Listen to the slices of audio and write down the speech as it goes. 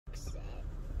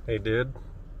Hey dude,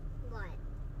 What?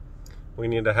 we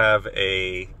need to have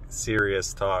a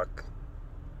serious talk.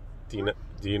 Do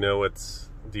you know what's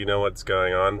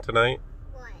going on tonight?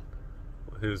 What?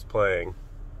 Who's playing?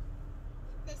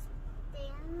 The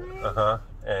Stanley? Uh-huh.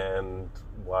 And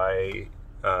why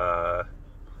are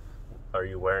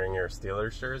you wearing your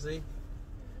Steelers jersey?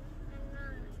 I'm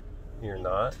not. You're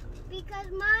not? Because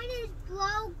mine is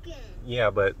broken. Yeah,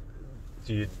 but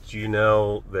do you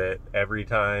know that every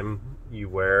time you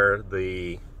wear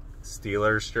the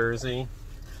Steelers jersey,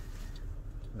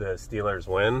 the Steelers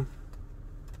win?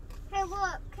 Hey,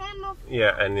 look, camouflage.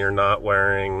 Yeah, and you're not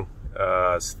wearing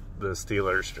the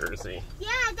Steelers jersey. Yeah,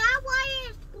 that's why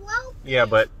it's broken. Yeah,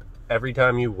 but every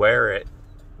time you wear it,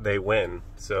 they win.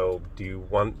 So do you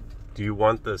want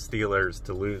the Steelers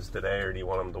to lose today, or do you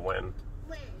want them to win?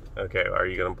 Win. Okay, are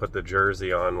you gonna put the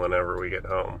jersey on whenever we get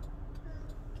home?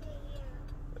 Okay,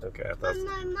 yeah. Okay, But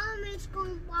my mom is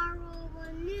going to borrow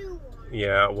a new one.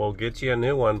 yeah, we'll get you a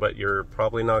new one, but you're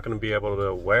probably not going to be able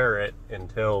to wear it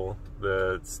until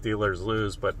the Steelers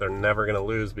lose, but they're never going to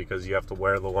lose because you have to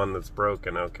wear the one that's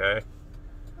broken, okay?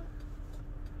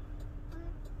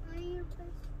 I'm your best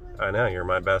friend. I know, you're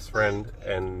my best friend,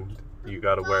 and you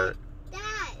got to wear it. Dad,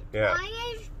 Yeah. why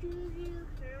is Juju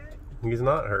hurt? He's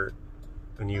not hurt,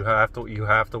 and you have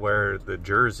to wear the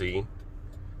jersey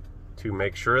to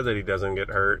make sure that he doesn't get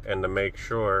hurt and to make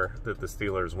sure that the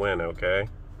Steelers win, okay? Okay,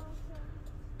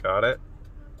 Got it?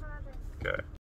 I got it. Okay.